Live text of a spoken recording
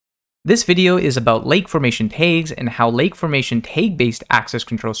This video is about lake formation tags and how lake formation tag-based access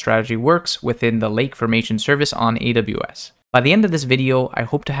control strategy works within the lake formation service on AWS. By the end of this video, I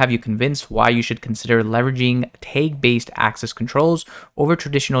hope to have you convinced why you should consider leveraging tag-based access controls over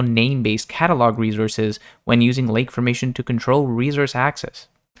traditional name-based catalog resources when using lake formation to control resource access.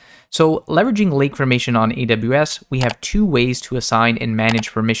 So, leveraging lake formation on AWS, we have two ways to assign and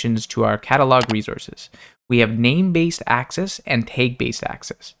manage permissions to our catalog resources. We have name-based access and tag-based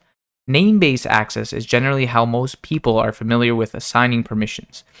access. Name-based access is generally how most people are familiar with assigning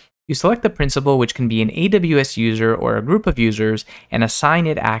permissions. You select the principal, which can be an AWS user or a group of users, and assign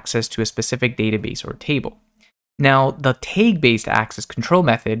it access to a specific database or table. Now, the tag-based access control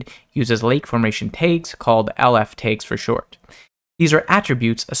method uses lake formation tags, called LF tags for short. These are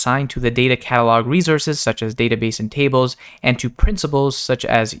attributes assigned to the data catalog resources such as database and tables, and to principals such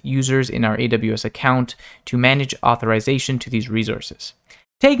as users in our AWS account to manage authorization to these resources.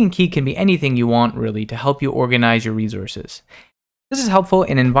 Tag and key can be anything you want, really, to help you organize your resources. This is helpful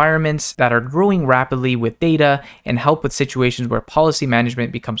in environments that are growing rapidly with data and help with situations where policy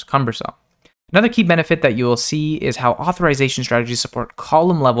management becomes cumbersome. Another key benefit that you will see is how authorization strategies support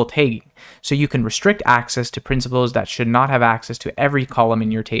column-level tagging, so you can restrict access to principals that should not have access to every column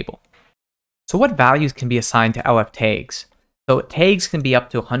in your table. So what values can be assigned to LF tags? So tags can be up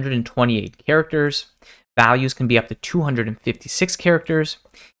to 128 characters. Values can be up to 256 characters,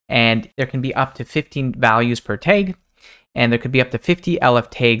 and there can be up to 15 values per tag, and there could be up to 50 LF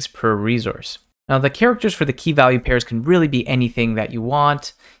tags per resource. Now, the characters for the key value pairs can really be anything that you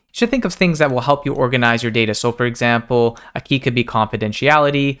want. You should think of things that will help you organize your data. So, for example, a key could be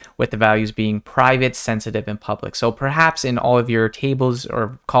confidentiality, with the values being private, sensitive, and public. So perhaps in all of your tables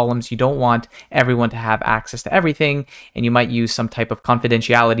or columns, you don't want everyone to have access to everything, and you might use some type of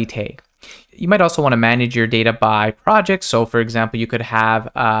confidentiality tag. You might also want to manage your data by project. So for example, you could have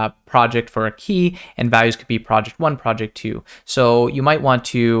a project for a key and values could be project 1, project 2. So you might want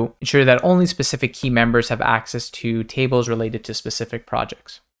to ensure that only specific key members have access to tables related to specific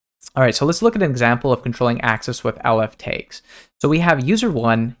projects. All right, so let's look at an example of controlling access with LF tags. So we have user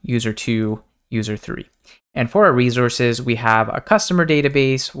 1, user 2, user 3. And for our resources, we have a customer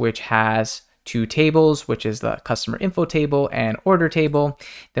database, which has two tables, which is the customer info table and order table.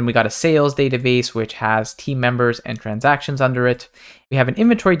 Then we got a sales database, which has team members and transactions under it. We have an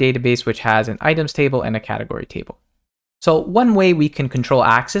inventory database, which has an items table and a category table. So one way we can control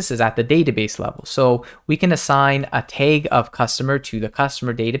access is at the database level. So we can assign a tag of customer to the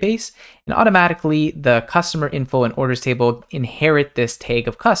customer database, and automatically the customer info and orders table inherit this tag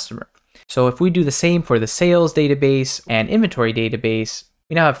of customer. So if we do the same for the sales database and inventory database,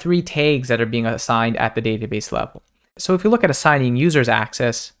 we now have 3 tags that are being assigned at the database level. So if you look at assigning users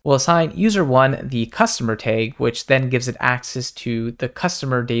access, we'll assign user 1 the customer tag, which then gives it access to the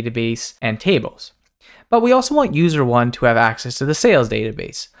customer database and tables. But we also want user 1 to have access to the sales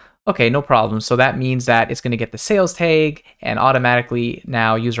database. Okay, no problem. So that means that it's going to get the sales tag, and automatically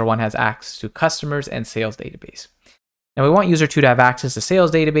now user 1 has access to customers and sales database. Now we want user 2 to have access to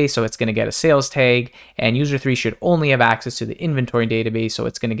sales database, so it's going to get a sales tag, and user 3 should only have access to the inventory database, so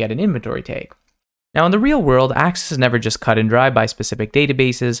it's going to get an inventory tag. Now in the real world, access is never just cut and dry by specific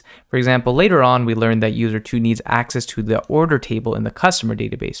databases. For example, later on we learned that user 2 needs access to the order table in the customer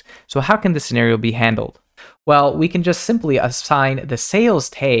database. So how can this scenario be handled? Well, we can just simply assign the sales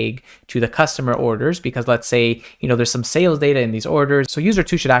tag to the customer orders, because let's say, there's some sales data in these orders. So user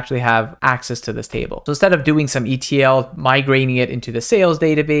 2 should actually have access to this table. So instead of doing some ETL, migrating it into the sales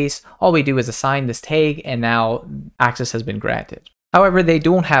database, all we do is assign this tag, and now access has been granted. However, they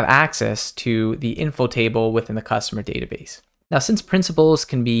don't have access to the info table within the customer database. Now, since principals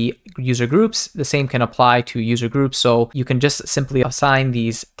can be user groups, the same can apply to user groups. So you can just simply assign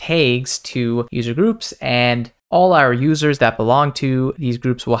these tags to user groups, and all our users that belong to these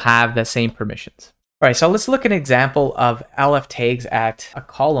groups will have the same permissions. All right, so let's look at an example of LF tags at a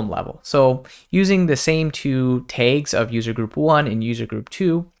column level. So using the same 2 tags of user group 1 and user group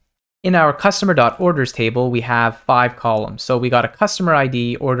 2, in our customer.orders table, we have 5 columns. So we got a customer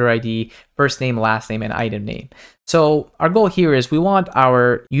ID, order ID, first name, last name, and item name. So our goal here is we want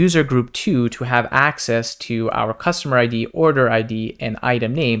our user group 2 to have access to our customer ID, order ID, and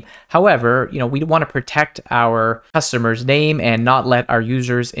item name. However, we want to protect our customer's name and not let our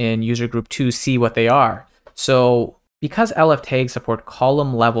users in user group 2 see what they are. So because LF tags support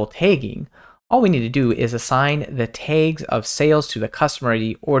column level tagging, all we need to do is assign the tags of sales to the customer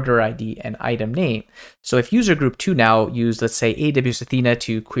ID, order ID, and item name. So if user group 2 now use, let's say, AWS Athena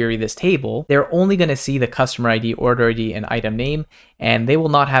to query this table, they're only going to see the customer ID, order ID, and item name, and they will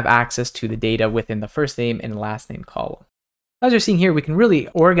not have access to the data within the first name and last name column. As you're seeing here, we can really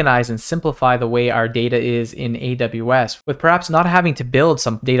organize and simplify the way our data is in AWS with perhaps not having to build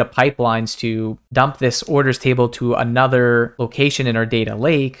some data pipelines to dump this orders table to another location in our data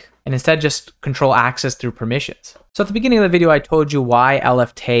lake, and instead just control access through permissions. So at the beginning of the video, I told you why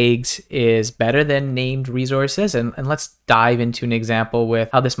LF tags is better than named resources, and let's dive into an example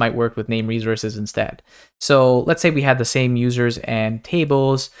with how this might work with named resources instead. So let's say we had the same users and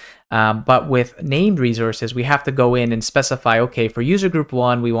tables, but with named resources, we have to go in and specify, okay, for user group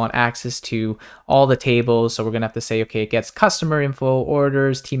 1, we want access to all the tables. So we're going to have to say, okay, it gets customer info,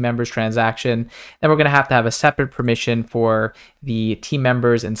 orders, team members, transaction. Then we're going to have a separate permission for the team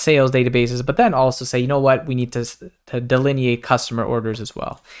members and sales databases, but then also say, you know what, we need to delineate customer orders as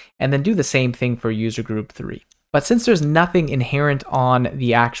well. And then do the same thing for user group 3. But since there's nothing inherent on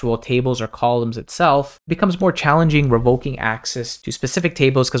the actual tables or columns itself, it becomes more challenging revoking access to specific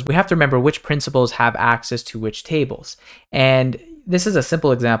tables because we have to remember which principals have access to which tables. And this is a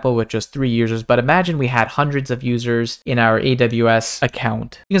simple example with just 3 users, but imagine we had hundreds of users in our AWS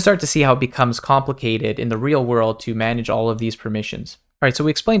account. You can start to see how it becomes complicated in the real world to manage all of these permissions. All right, so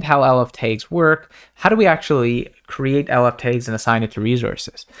we explained how LF tags work. How do we actually create LF tags and assign it to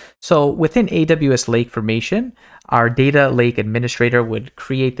resources? So within AWS Lake Formation, our data lake administrator would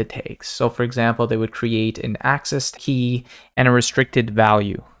create the tags. So for example, they would create an access key and a restricted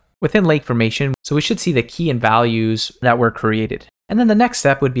value. Within Lake Formation, so we should see the key and values that were created. And then the next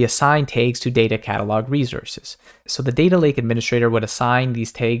step would be assign tags to data catalog resources. So the data lake administrator would assign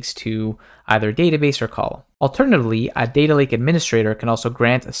these tags to either database or column. Alternatively, a data lake administrator can also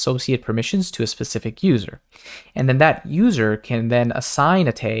grant associate permissions to a specific user. And then that user can then assign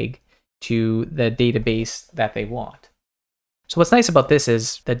a tag to the database that they want. So what's nice about this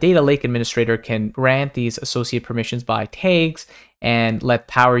is the data lake administrator can grant these associate permissions by tags and let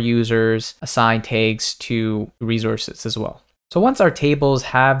power users assign tags to resources as well. So once our tables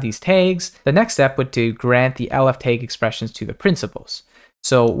have these tags, the next step would be to grant the LF tag expressions to the principals.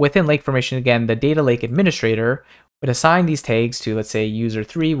 So within Lake Formation, again, the data lake administrator would assign these tags to, let's say, user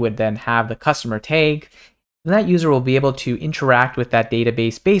 3 would then have the customer tag. And that user will be able to interact with that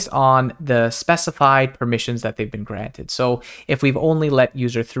database based on the specified permissions that they've been granted. So if we've only let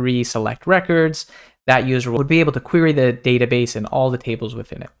user 3 select records, that user would be able to query the database and all the tables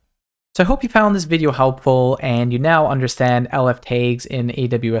within it. So I hope you found this video helpful and you now understand LF tags in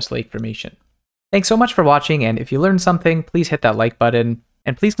AWS Lake Formation. Thanks so much for watching, and if you learned something, please hit that like button,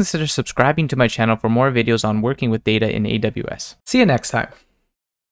 and please consider subscribing to my channel for more videos on working with data in AWS. See you next time.